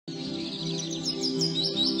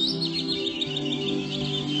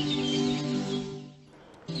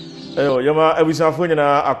Yama ebusafo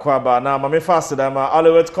nyina akwaba na mame fast da ma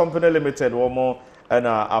Alouette Company Limited wo mo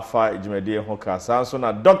na afa ejumedie ho ka sanso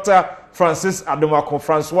na Dr. Francis Adomako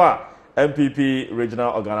Francois MPP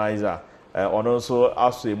regional organizer ono nso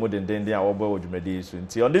aso emu dendenden a wo bo ejumedie so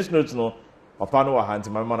nti on this note no papa no wa hanti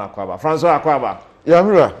mame na akwaba Francois akwaba ya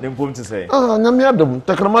mira ne mpom te sei nyame adom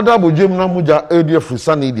tekramada abodwem na muja edie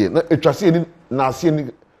frusane die na etwase ni na asie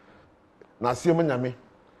nyame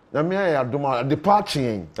nyame ya adom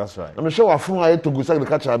departing. That's right. Na me show afun aye to gusa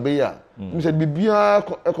agriculture be ya me say bibia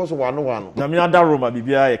ekoso wano nyame adaro ma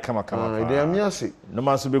bibia ye kama ide nyame ase no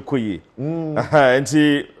man so be koye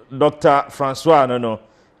nti Dr. Francois no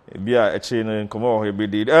bia eche no nkomo ho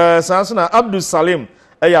ebedi sanso na Abdul Salim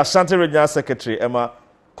Ashanti Regional Secretary Emma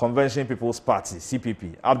Convention People's Party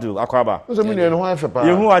CPP Abdul Akwaba so me no ho afa pa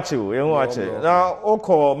yehu ache na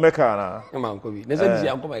oko meka na manko bi nese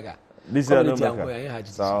dia anko meka this is no meka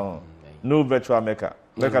so no virtual meka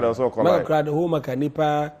there also call like crowd who meka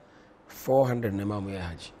nipa 400 na mamu ya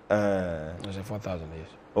haji that's 4,000 yes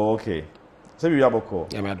okay so we aboko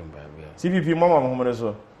ya madum ba CPP mama mo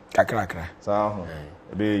so kakra so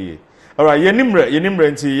be ye all right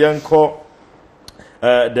yenimre nti yenko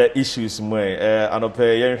the issues mo Anopa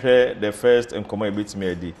yenhwe the first enkomo ebitimi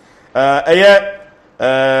adi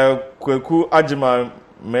Kweku Ajima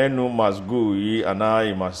menu must go yi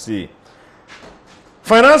ana must see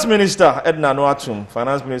Finance Minister Edna Noatum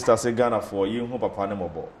Finance Minister say Ghana for you hu papa ne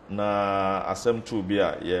mobo na asem tu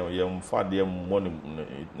bia ye mfa de money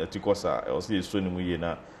na tikosa o se so ni mu ye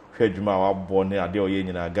na hwadwuma wa bo ne ade o ye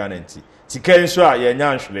nyina Ghana nti tika nso a ye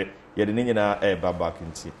nya nhwele ye de nyina baba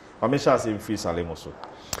kinti mama sha se mfi salemo so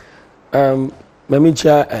mama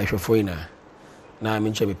cha hwefoina na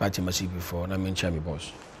mincha be party masi before na mincha me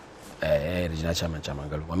boss regional chairman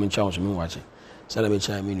Chamangalo mama cha so me wache sala be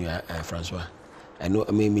cha me nua Francois I know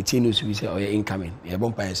I mean meeting news we say oh incoming e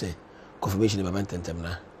bon pa say confirmation be tentem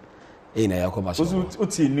na na yakoba so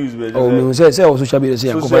uti news be oh me say o social media say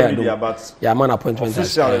yakoba ya man appointment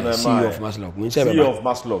as CEO of Maslok me say CEO of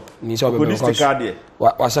Maslok me say be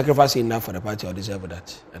we sacrifice enough for the party or deserve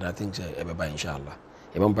that and I think say e be inshallah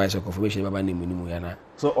e bon pa say confirmation be nimu ya na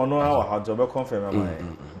so ono how to be confirm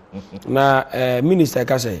na minister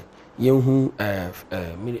ka say yenhu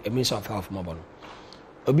minister of health mo bono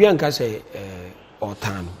obi anka say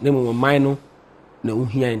otano na mo man no na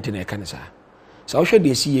ohia ente na e kan sa so wo hwe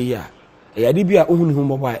de si ye ya e yade bia ohunu hu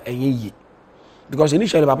mbobo a enye yi because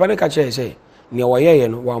initially papa ne ka che say ne wo ye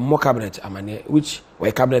no wa mo cabinet amane which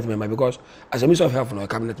we cabinet member because as a minister of health no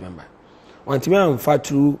cabinet member want me am fa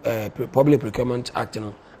through public procurement act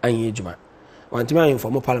no anye juma want me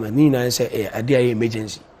inform parliament ni na say ade aye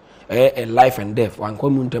emergency a life and death wan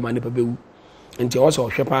komu ntema ne pabewu nti wo so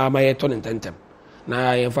hwe pa ma ye to ne tentem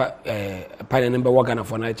na yefa panel number Ghana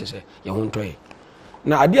for night say ye ho ntoye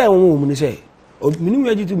na ade a won mu ni say minimum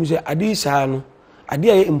agitu mu say ade saa no ade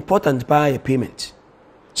a important pa ye payment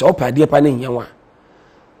so opa ade pa na nyanwa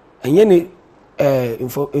enye ni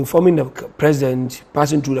informing the president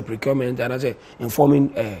passing through the procurement and I say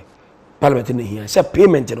informing parliament in here say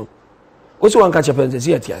payment no also one catch president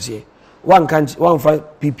say atiase one fa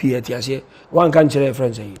PP atiase one can chere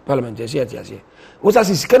friends say parliament say atiase what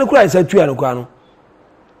as is can kura say tua no kwa no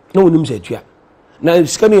no wonim say tua na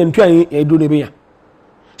scan en tua e do ne be ya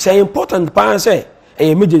say important pa say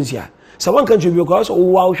emergency a say one country because o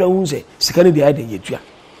wa hwa hu say scan dey ade ye tua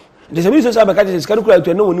the service say be catch scan kura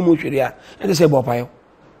tua no wonim hwere a and say bopayo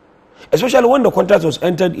especially when the contract was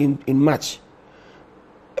entered in March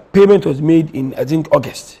payment was made in I think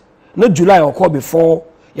August not July or call before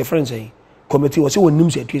your friend say committee was say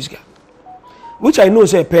wonim say tua which I know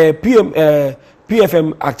say per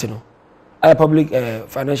PFM act no Public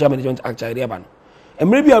Financial Management Act area ban and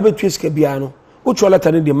maybe about twiska biano which all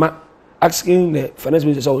letter the ma asking the finance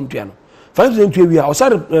minister so piano finance minister we are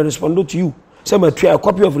also respond to you say me a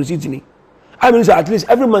copy of receipt ni I mean say at least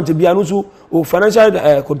every month biano so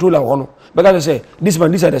financial controller hono because I say this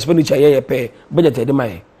man this are the expenditure here pay budget the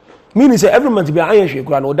my meaning say every month be an hwe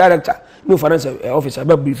kura no director no finance officer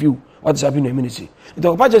be brief you what is happening in the ministry it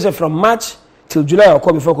was say from March till July or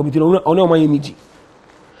call before committee on my meeting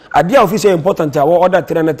ade officer important our order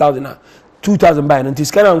 300,000 2,000 by and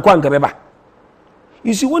this kind of kwanka beba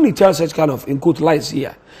you see when you tell such kind of in quote lies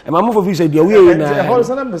here and my move of say the way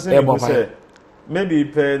na maybe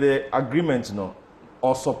per the agreement no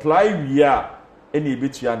or supply we are any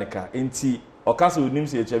bit yanika enti okasa onim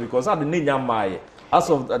say because at the nya mai as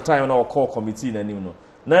of the time na call committee na nim no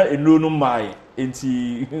na eno no mai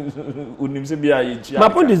enti onim say bia ye tua. My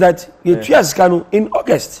point is that you tua scan in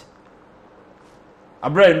August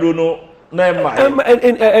Abra no na mai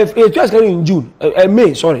in June,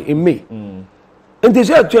 May, sorry, in May. and they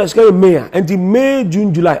say to us May until May,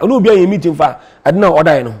 June, July. I know be a meeting for I don't know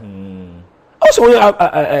order no. Also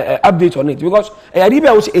update on it because I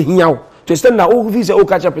was a hinyao to extend now officer o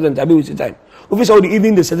catch up present abi with time. Officer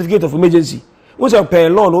even the certificate of emergency. Once a pay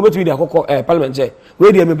loan o between the parliament say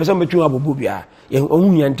we dey me person between abobo bia ye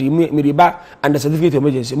ohun yanti me riba and the certificate of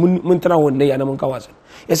emergency mun tana won dey na mun kawasa.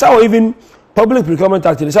 Yes how even public procurement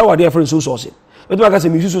act is how are different sources. But I say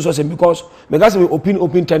me use sources because me gas me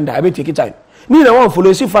open tender I be take time. Ni na one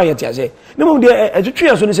follow see fire tia say. Na mum dey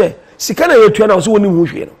etwetwe so ni say sika na ye tua na so woni hu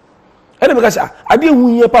hwe no. Ene me gas ade hu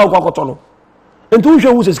ye pa akwakoto no. Enti hu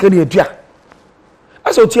hwe hu se sika na ye tua.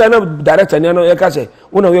 Asa otia na director ni no ye ka say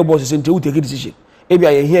wona we boss say nti wu take decision. Ebi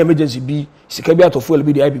aye here emergency bi sika bi ato fuel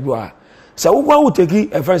bi dey IPP wa. Sa wo kwa wu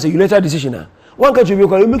take a friend say you later decision na. One country be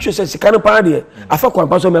call make sure say sika no pa dey afa kwan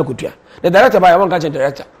pa so me akotua. The director by one country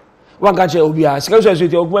director. One country obi a sika so say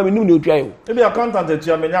oguma me nim na otua yo. Ebi accountant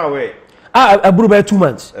etua me nya we. Aburu by 2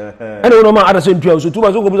 months. And no man other say ntua so 2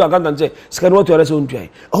 months go be accountant say sika no to say ntua.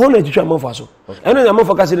 Ho na etwa mo fa so. Eno na mo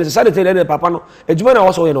fa ka say say dey tell the papa no ejuma na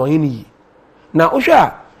wo so ye no hin yi. Na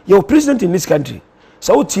ohwa your president in this country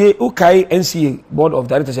so utie ukai NCA board of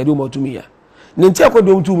directors say do mo to me ya ne ntia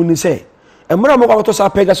akodo to mu ni say emra mo kwato sa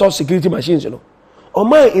Pegasus security machines no o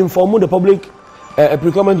ma inform the public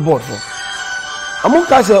procurement board for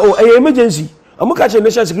amuka say oh emergency amuka say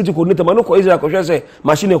national security coordinator man ko Israel ko say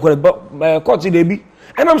machine ko court dey bi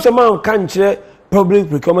enam say man kan kire public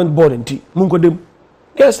procurement board nti mun ko dem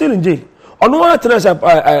they are still in jail ono wa trans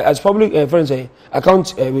as public friends say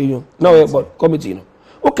account now board committee no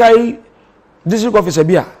okay district officer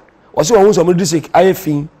bia o se won so mo district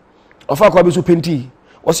ifin of akwa be so penti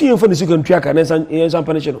o se yen for the second track and some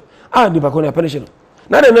pension di ba ko na pension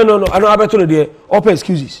no ano abeto no dey open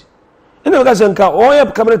excuses ina ka san ka o ya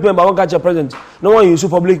cabinet member won ka cha president no one use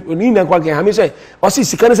public ni na kwa ke ha me say o se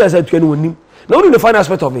sikane say say tuanu wonim na only the final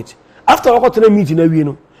aspect of it after we got to meeting na wie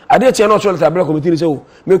no ade tie no so let abel committee say o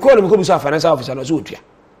me call me ko bi so financial officer no so otua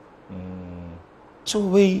so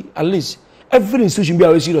we at least every institution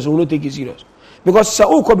be serious we will not take it serious because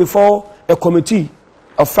so call before a committee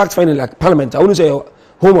of fact finding like parliament I wouldn't say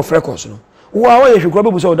home of records no wa you should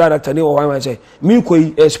probably say director ni o wan say me ko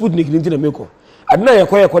Sputnik ni na me ko adna ye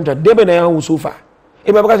ko ye contract de be na ya so far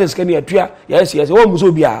e be because scan ya tua yes won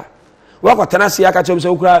muso bia wa ko tana se aka chem say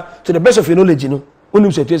ukura to the best of your knowledge no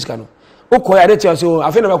onim say tua no o ko ya de tia say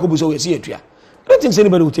afi na ko buso we see tua don't think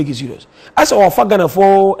anybody will take it serious as our fagana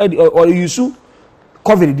for or you su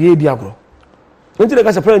covid the dia agro until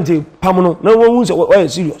the president pamono na won say why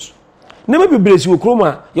serious never be bless you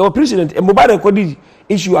kroma your president e mobile record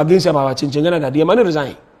issue against our chenchengana that the man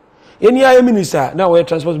resign any aya minister now we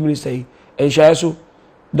transport minister e shayeso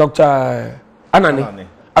Dr. Anani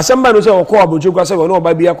asamba no say o ko abojo kwa say no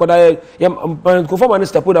ba bia koda ya ko former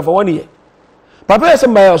minister put for 1 year papa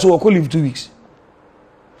asamba so ko live 2 weeks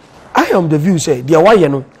I am the view say the why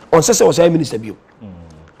no on say was minister bio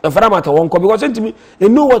and for matter one because they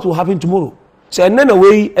know what will happen tomorrow say none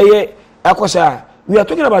way akosa we are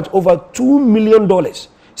talking about over $2 million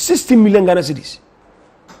 60 million Ghana cedis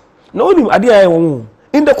no only adia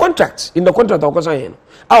in the contract akosa yen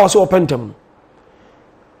I also open them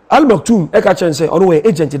Al Maktoum e ka chen say on way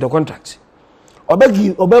agent in the contract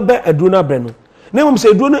obegi obebe adrona breno na mum say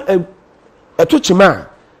adrona etochima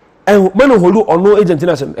manu holu ono agent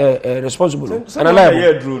na responsible and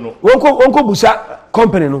alive wonko busa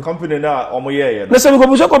company na omo ye na say ko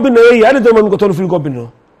busa company na ye ade to man ko to free company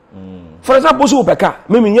no for example so peka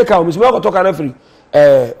me nye ka o me ko to ka na free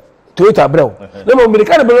Toyota brew na mo me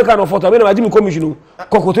ka brew ka no photo me na ma commission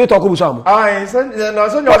ko Toyota ko busa mo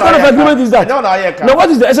what kind of agreement is that now what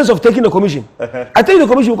is the essence of taking the commission I take the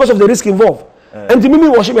commission because of the risk involved and me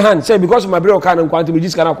wash my hand say because of my brew can and quantity me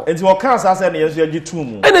just can ko and what can say na yesu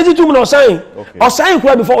agitum energy tum no sign or sign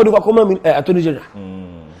kura before odi kwa come attorney general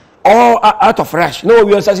or out of rush no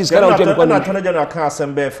we are saying kind of attorney general can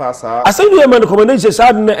assemble fasa I say you man recommend say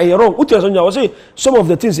sad na wrong utia so nya say some of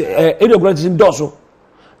the things area grants in doso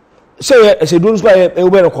say don't square e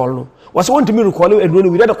be recall no was want to me recall e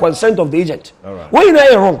without the consent of the agent why you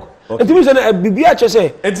know wrong and to me say bibia che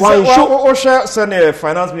say one show o share say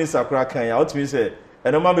finance minister kura kan ya what me say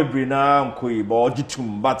e no ma be bring na nkoyi but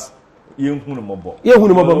ogitum but yehunu mobo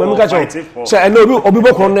me ka che say no obi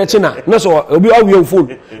bokro na che na so obi awie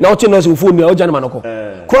phone na o che na so phone na o jana manoko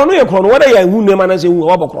kro no ye kro no whether ya hu na man say hu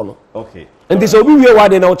o bokro no okay and this obi wie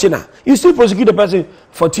wade na o che na you still prosecute the person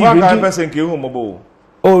for TV one person ke hu mobo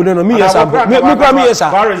oh no me yes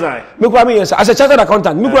me yes as a chartered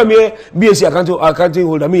accountant me kwa me BSc accounting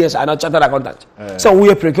holder me yes and a chartered accountant so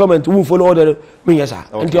we procurement we follow all the me yes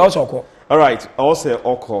and also all right also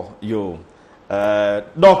oko yo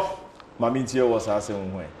doc Mami Tia was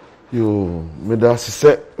asking when. Yo, me da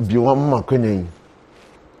se bi one ma kwenyen.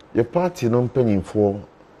 Your party no penny for.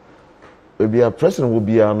 Maybe a president will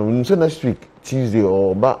be no next week Tuesday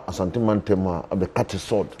or ba asante mantema abe cut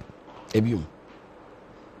sword. Ebium.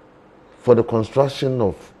 For the construction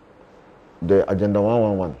of the agenda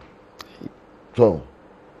 111. So,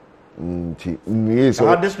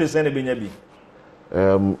 how this percent be?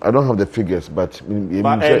 I don't have the figures, but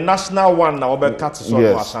a national one now about cut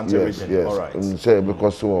sword for Asante region. Yes. All right. Say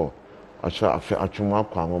because so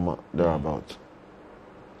thereabout.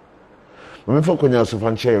 When for Konya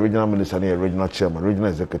Sufanche, regional minister and regional chairman, regional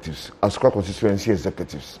executives, as constituency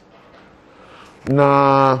executives.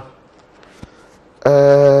 Now,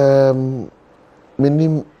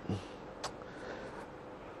 meaning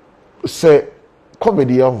say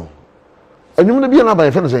comedy young. And you want to be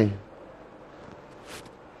another friend saying,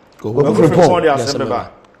 Go for the assembly.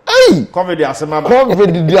 Hey, COVID the assembly.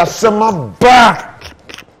 COVID the assembly back.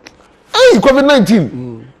 Hey,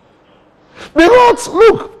 COVID-19. Because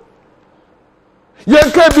look, you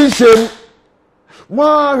can't be shame.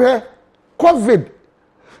 Why COVID?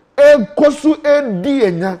 Kosu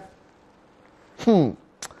DNA.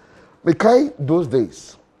 Mekai those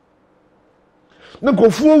days. Na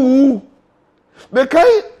Kofu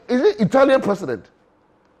Mekai is it Italian president?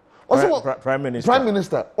 Also Prime Minister. Prime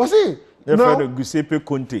Minister. Was he? No. Giuseppe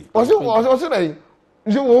Conte. Was he?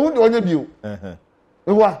 You won't on your view.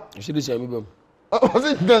 What? You should say me bem. Was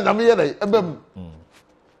it then I mean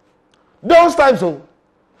those times so.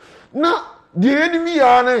 Now the enemy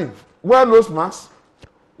are wear nose mask,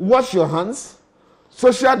 wash your hands,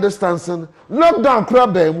 social distancing, lockdown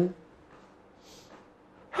crab them.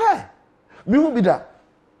 Hey, me who be that?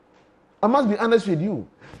 I must be honest with you.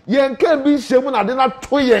 You can't be shaman. I did not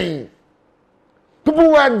toy.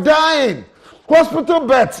 People were dying. Hospital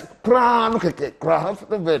beds.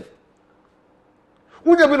 Hospital bed.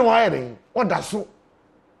 Would you have been wiring? What that's so?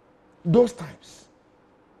 Those times.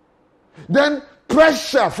 Then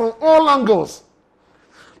pressure from all angles.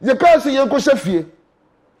 You can't see Yanko Sheffield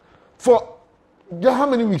for how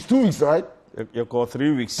many weeks? 2 weeks, right? You call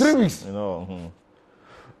 3 weeks. 3 weeks. You know.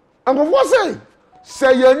 And before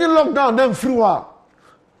say you need lockdown then free war.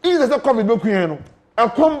 If there's a COVID no queen, I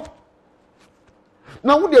come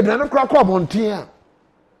now. Would you not crack up on tea?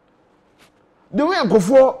 The way I go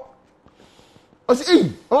for, I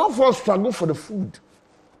say, I want for struggle for the food.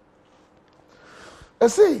 I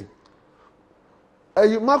say,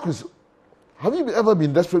 Marcus, have you ever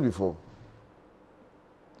been desperate before?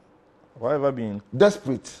 Why ever been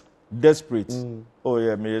desperate? Desperate. Oh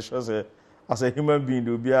yeah, me sure say. As a human being,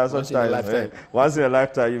 you'll be as once in a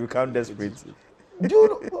lifetime, you become desperate. Do you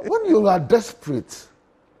know, when you are desperate,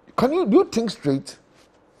 do you think straight?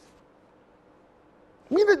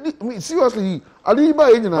 Seriously, I didn't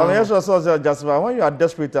buy it now. When you are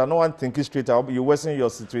desperate, no one thinking straight. You worsen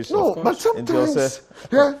your situation. No, but sometimes,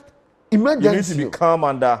 emergency. You need to be calm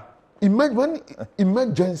under.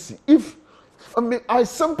 Emergency. I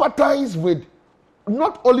sympathize with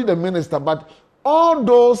not only the minister, but all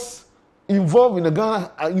those involved in the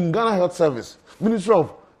Ghana Health Service, Ministry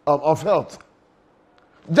of Health.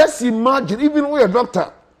 Just imagine, even with a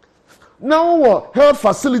doctor, now health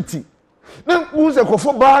facility, now who's a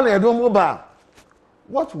bar?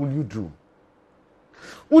 What will you do?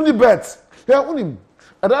 Uni bet, I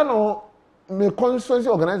don't know. My constituency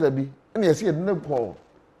organizer be, and you see a Nepal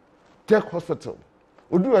Tech Hospital.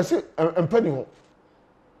 Would you say a penny? Me,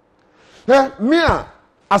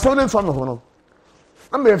 I saw them from the home.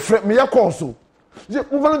 I'm a friend, me a course. Move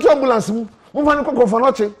on to ambulance, move on to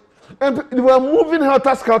Confanoche. And they were moving her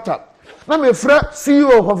task out. I'm a friend,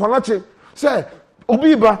 CEO of Confanoche. Say,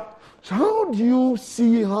 Obiba, how do you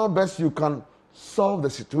see how best you can solve the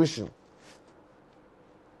situation?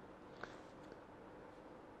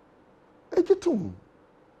 Ejitum,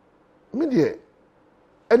 media,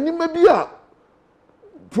 and you may be a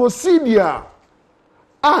procedure.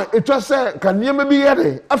 It was say, can you maybe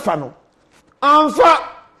get a funnel? Answer.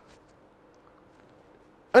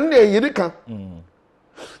 And there you can.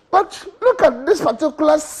 But look at this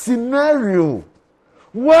particular scenario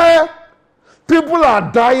where people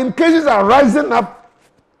are dying, cases are rising up.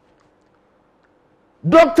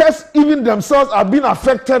 Doctors, even themselves, are being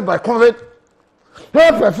affected by COVID.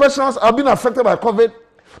 Health professionals are being affected by COVID.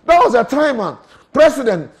 That was a time, man.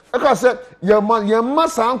 President, like I said, your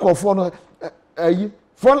must uncle for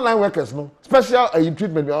frontline workers, no special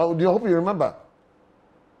treatment. I hope you remember.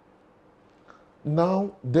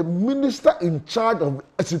 Now, the minister in charge of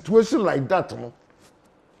a situation like that, no?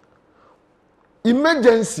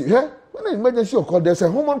 Emergency, when an emergency occurs, there's a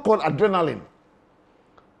hormone called adrenaline.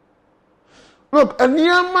 Look, a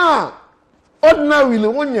Niyama Ordinarily,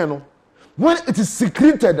 when it is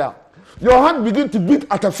secreted, your heart begins to beat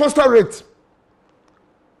at a faster rate.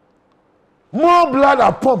 More blood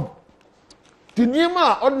are pumped. The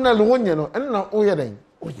Nima ordinarily and now oh yeah.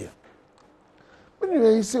 When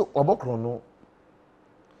you say Obokrono.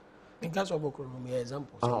 In case of Obokrono,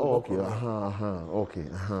 example. Okay.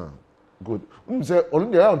 Good. Say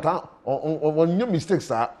only on your mistakes,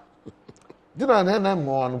 sir. Did I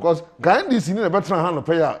know because Gandhi is in a better hand of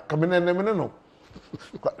prayer coming in no.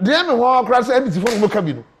 The end of all class anything from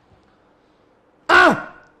Mokabino.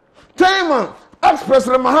 Time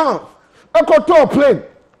ex-president Mahama. I got to a plane.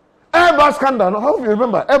 Airbus scandal. How do you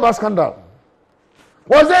remember? Airbus scandal.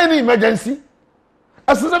 Was there any emergency?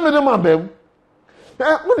 As a minimum,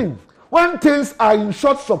 when things are in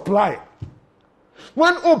short supply,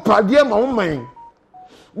 when Opa my own mind,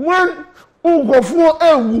 when go for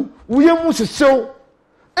we must show,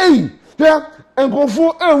 and go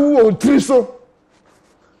for on triso.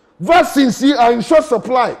 Vaccines are in short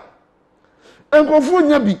supply, and go for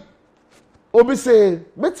Nabi. Obi say,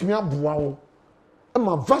 bet me up, wow. And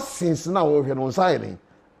my vaccines now over on signing.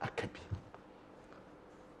 I can't be.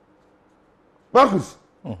 Marcus,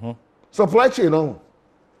 supply chain on.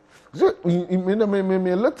 So, me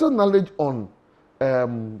a little knowledge on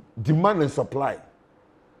demand and supply.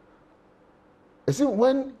 You see,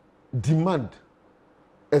 when demand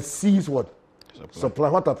exceeds what? Supply.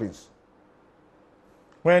 What happens?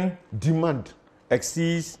 When demand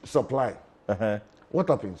exceeds supply. What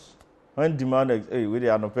happens? When demand with the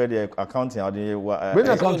Anopa accounting, when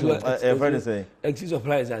accounting, exceeds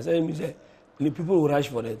supply is as the people will rush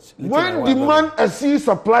for it. When demand exceeds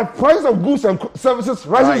supply, price of goods and services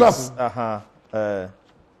rises up. And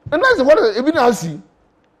that's what even I see.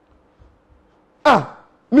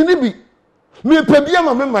 Me pebia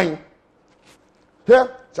my mind.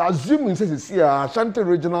 Here, so assuming says here Ashanti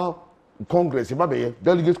Regional Congress,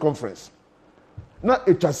 Delegate Conference. Now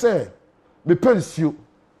it just say me pensio.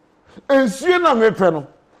 And see na me peno.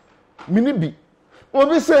 Minibi.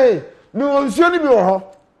 Obi say me onsio ni bi wo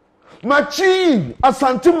ho. Machi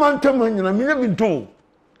Asante Mantem nyina me bi nton.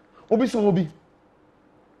 Obi say obi.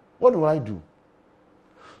 What do I do?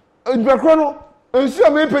 Ndwakro no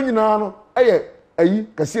nsio me pe nyina no ayi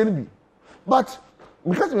kase ni bi. But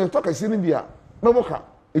because me talk kase ni bi a me boka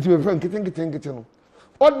it be friend kitten no.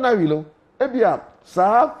 Ordinary lo e bia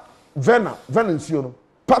sa Vena nsio no.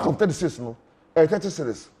 Pack of 36 no. 30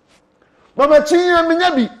 series. Baba chinya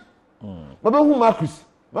menya bi. Baba hu Marcus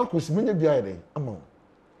menya bi ayi den. Ama.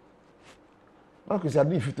 Marcus had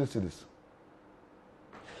 50 series.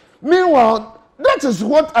 Meanwhile, that is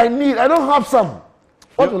what I need. I don't have some.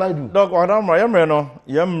 What will I do? Dog, yamre no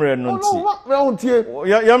nti. What round here?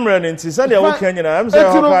 Yamre no nti. Say dey wo Kenya na. Am say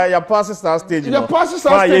ya pass star stage no. Ya pass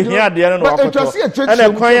star stage. Ma ye hia de no akoto. And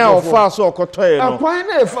e kwan a ofa so akoto e no. Kwan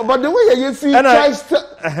na but the way you see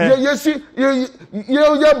you see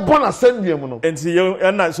you born ascendium no.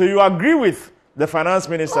 And so you agree with the finance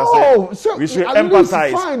minister say we should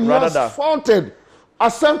empathize rather than faulted,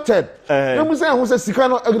 accepted. You say who say sika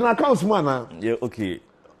no accounts man na. Yeah, okay.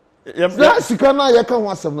 That sikana you can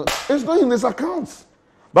want it's not in his accounts.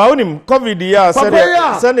 But when COVID year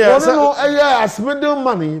send as middle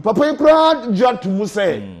money. Papa you proud judge to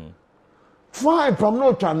say. Fine, from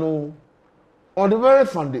no channel. Or the very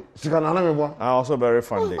fundy. Sikana na me also very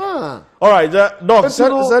fundy. All right, doc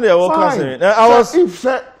send your work say. I was if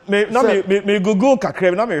me Google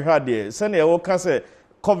kakra na me hwa there. Send your work say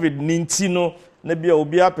COVID-19 no na bia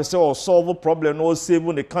obi apese or solve problem no save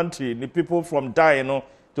the country, the people from dying no.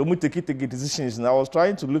 To take decisions. And I was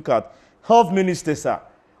trying to look at health ministers,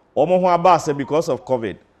 because of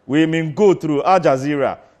COVID. We mean go through Al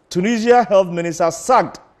Jazeera. Tunisia health minister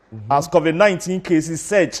sacked as COVID-19 cases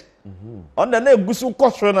surge. On the name Gusu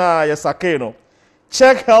Koshona Yasakeno.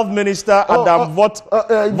 Czech health minister Adam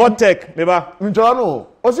Votek. Mjano,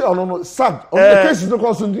 also sacked. On the cases no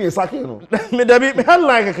constantly Yasakeno. Me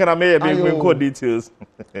headline can details.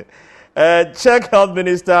 Czech health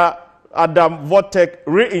minister Adam Votek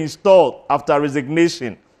reinstalled after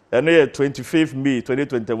resignation. And 25th May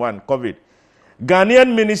 2021, COVID.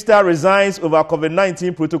 Ghanaian minister resigns over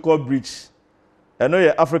COVID-19 protocol breach. And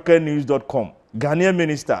AfricanNews.com. Ghanaian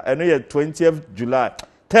minister. And 20th July,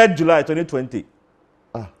 3rd July 2020.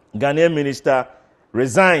 Ghanaian minister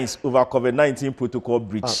resigns over COVID-19 protocol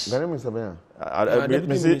breach. Ghanaian minister.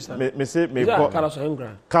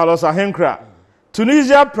 Carlos Ahenkra.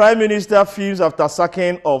 Tunisia Prime Minister fumes after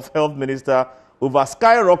sacking of Health Minister over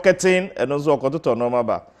skyrocketing and also Okototo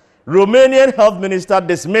Nomaba. Romanian Health Minister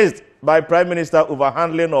dismissed by Prime Minister over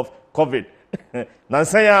handling of COVID.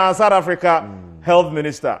 Nansanya South Africa Health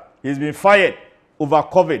Minister. He's been fired over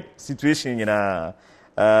COVID situation, you know.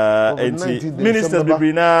 Ministers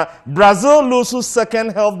December. Brazil loses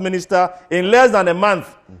second health minister in less than a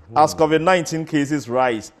month as COVID-19 cases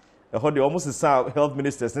rise. Almost the health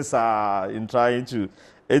ministers in trying to.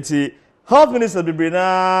 Health minister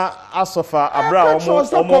Bibrina Asofa Abra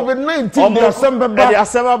COVID-19 the December.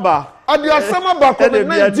 At the December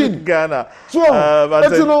COVID-19 Ghana. So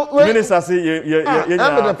minister say you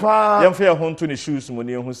fair home to the shoes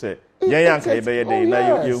money who say yan kai be dey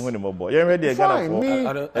na you hu ni mobo. You ready Ghana for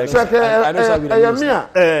if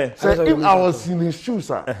I was in his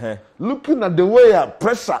shoes looking at the way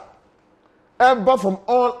pressure ever from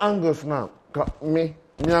all angles now me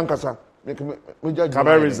ankasa can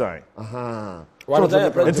I resign?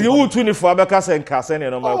 It's you 24 because and Casen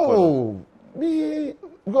and oh, me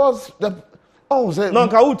because the say no,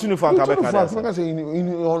 can 24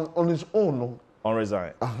 on his own, no, on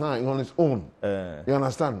resign. On his own. You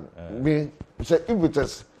understand? Me say if it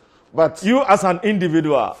is, but you as an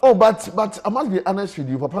individual. Oh, but I must be honest with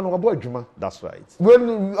you, Papa. No boy, Juma. That's right.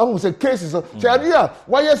 When I say cases, say idea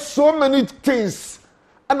why there's so many things,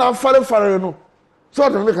 and I'm far, you know. So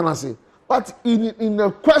what can I say? But in the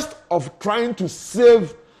quest of trying to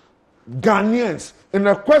save Ghanaians, in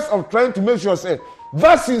the quest of trying to make sure say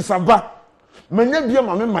vaccines are back, many be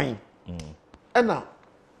my mind. And now,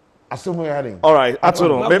 all right,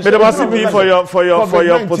 Atuno, for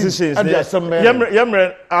your positions.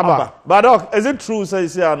 Yemre Abba. But doc, is it true? Say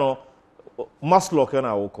no, Maslock and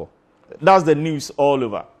Awoko. That's the news all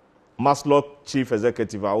over. Maslock chief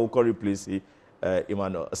executive Awoko replace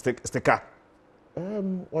Emmanuel Sticker.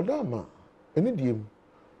 Wadama. Any diem,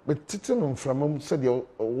 but Titan from said you're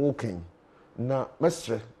walking. Now,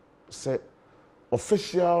 Mestre said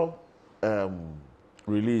official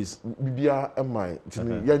release. Bibia and my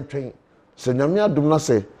young train. Senyamia do not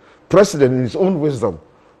say president in his own wisdom,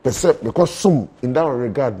 because some in that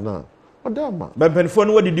regard now. Wadama. But when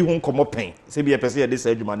what did you come up pain? Say be a person this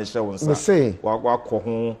education show on say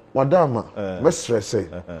Wadama. Mestre say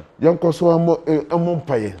young Koso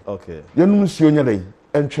Amompaye. Okay. Yanum Sionya.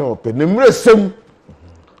 And chop in the mirror. So,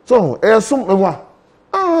 some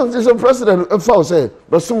it's a president of Fowl say,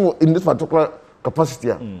 but some in this particular capacity.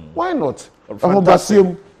 Why not? Now, I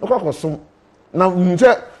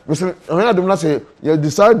do not say you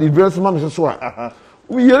decide the dress man so.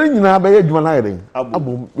 We are in our bed,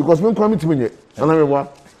 because we come to me. And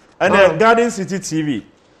the Garden City TV.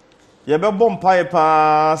 You be bomb pipe,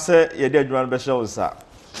 say you did one special, sir.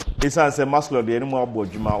 It's as a Maslow, the animal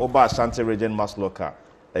Bojuma, Oba Shanti Regent Masloka,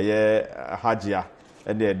 a Hajia,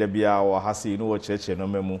 and the Debia or Hasi, no church, no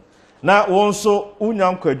memo. Now, also,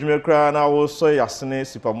 Unyam Quadrimacra, and I will say Yasne,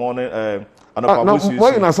 Supermone, Anopa Bosuo.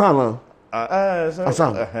 Why in Asana?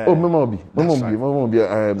 Oh, Memobi.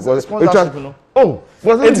 Oh,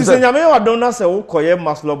 it is in Yamea, I don't know, say, Koye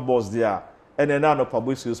Maslow boss there. And then Anopa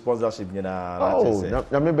Bosuo sponsorship, you know. Oh, that's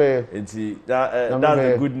the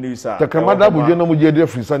good news. The Kamada Bujano Mudia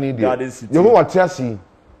free sunny. You know what, Chassis?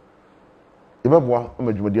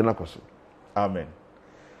 Amen.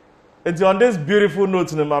 It's on this beautiful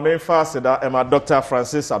note, my main fast that my Dr.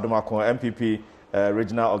 Francis Adomako, MPP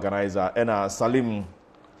regional organizer, and Salim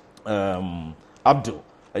Abdul,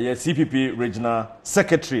 CPP regional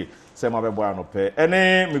secretary. Sema be boy no pe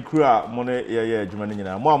ene mekura mo ne ye adwuma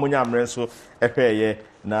nyina mo amonya amre so ehwe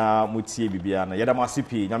na mutie bibia na yeda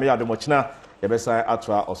masipi nyame ya domo china ye besa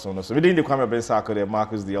atoa oso no so we dey kwame besa akode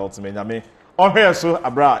Marcus the ultimate nyame ohwe so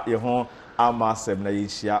abra ye ho ama sem na ye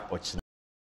hia ochina